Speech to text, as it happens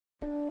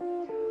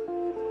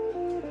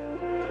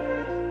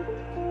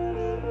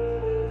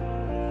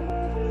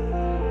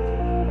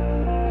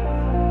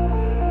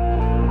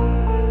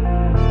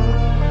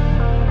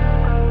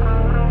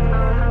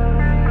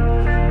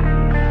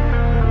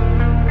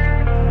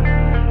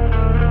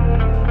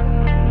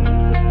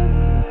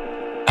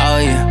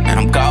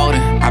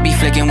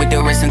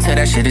until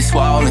that shit is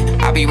swollen.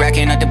 I be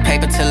racking up the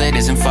paper till it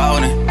isn't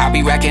folding. I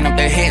be racking up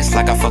the hits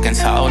like I fucking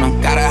told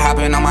them. Gotta hop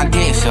in on my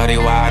dick, shorty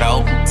wide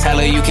open. Tell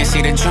her you can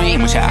see the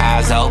dream with your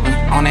eyes open.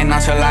 On that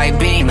notch light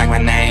beam like my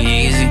name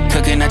easy.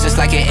 Cooking up just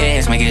like it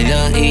is, make it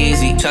look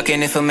easy.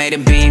 Chucking if I made a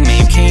beam,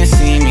 man, you can't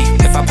see me.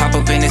 If I pop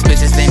up in this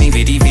bitch, it's Lenny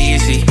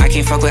VDVC. I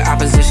can't fuck with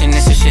opposition,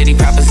 it's a shitty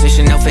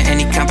proposition. No for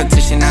any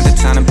competition, not the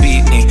time to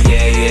beat me.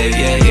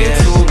 Yeah,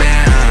 too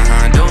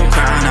bad, don't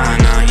cry,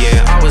 nah,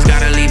 yeah. Always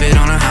gotta leave it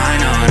on a high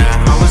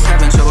note. Always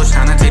having trouble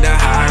trying to take the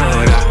high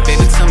road.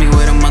 Baby, tell me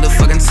where the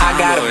motherfucking time. I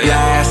gotta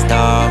blast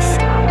off.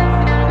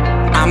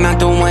 I'm not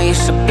the one you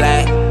should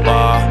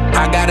blackball.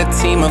 I got a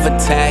team of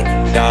attack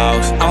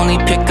dogs. Only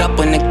pick up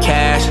when the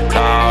cash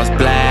calls.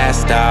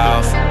 Blast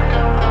off.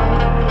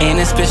 In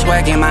this bitch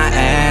working my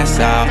ass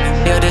off.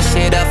 Build this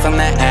shit up from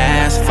the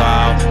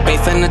asphalt. Wait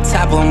from the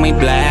top when we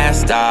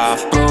blast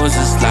off.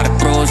 Bruises, lot of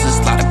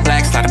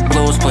blacks, lot of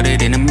blues. Put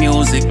it in the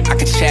music. I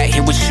could chat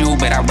here with you,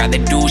 but I'd rather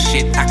do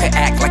shit. I could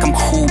act like I'm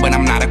cool, but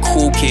I'm not a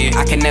cool kid.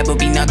 I can never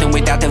be nothing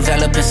without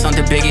developing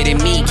something bigger than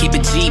me. Keep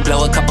it G,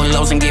 blow a couple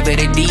lows and give it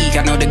a D.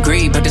 Got no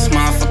degree, but this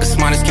motherfucker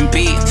smart as can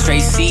be.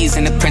 Straight C's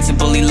and the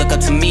principal, he look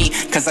up to me.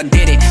 Cause I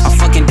did it, I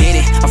fucking did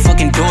it. I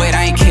fucking do it,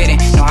 I ain't kidding.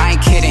 No, I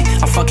ain't kidding,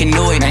 I fucking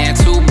knew it. Man,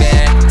 too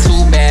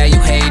bad, you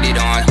hate it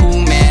on.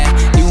 Who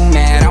mad? You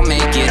mad, I'll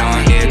make it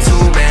on. Yeah,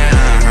 too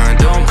bad,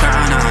 don't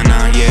cry,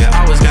 nah, yeah.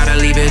 Always gotta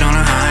leave it on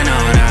a high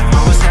note.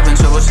 Always having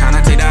trouble trying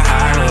to take the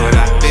high road.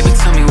 Baby,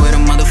 tell me where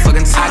the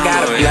motherfucking time. I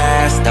gotta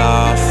blast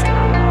off.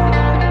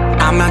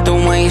 I'm not the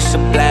one you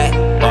should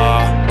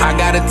blackball. I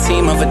got a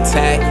team of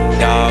attack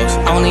dogs.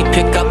 Only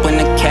pick up when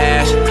the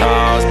cash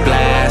calls.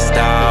 Blast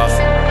off.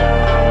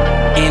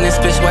 In this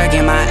bitch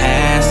working my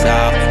ass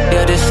off.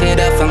 Build this shit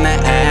up from the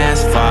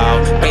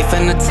asphalt. Wait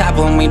from the top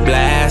when we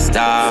blast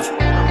off.